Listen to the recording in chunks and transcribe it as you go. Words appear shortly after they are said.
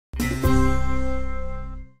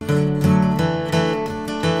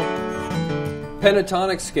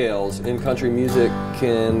Pentatonic scales in country music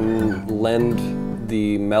can lend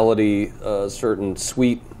the melody a certain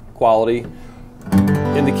sweet quality.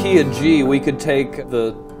 In the key of G, we could take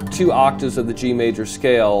the 2 octaves of the G major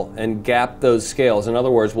scale and gap those scales. In other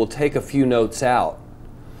words, we'll take a few notes out.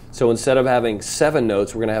 So instead of having 7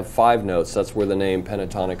 notes, we're going to have 5 notes. That's where the name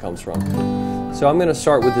pentatonic comes from. So I'm going to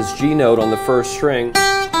start with this G note on the first string.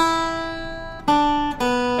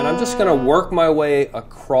 And I'm just going to work my way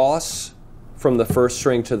across from the first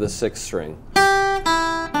string to the 6th string.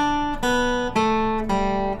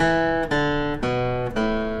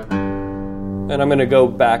 And I'm going to go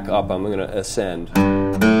back up. I'm going to ascend.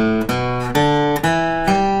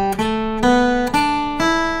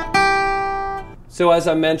 So as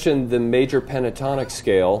I mentioned, the major pentatonic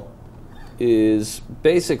scale is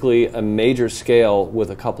basically a major scale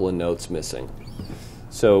with a couple of notes missing.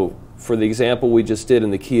 So for the example we just did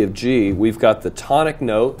in the key of G, we've got the tonic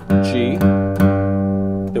note, G,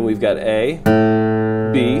 then we've got A,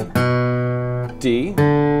 B, D,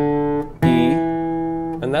 E,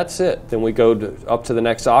 and that's it. Then we go up to the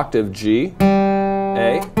next octave, G,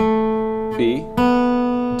 A, B,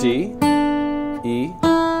 D, E,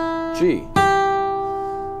 G.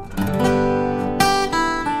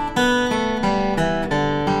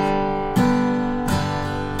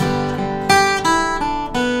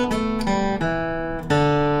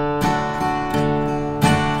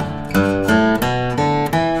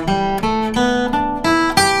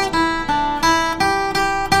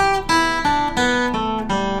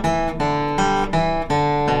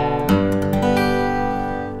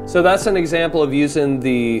 So that's an example of using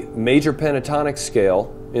the major pentatonic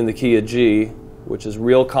scale in the key of G, which is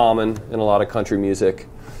real common in a lot of country music.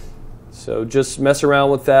 So just mess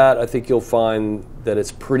around with that. I think you'll find that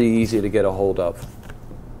it's pretty easy to get a hold of.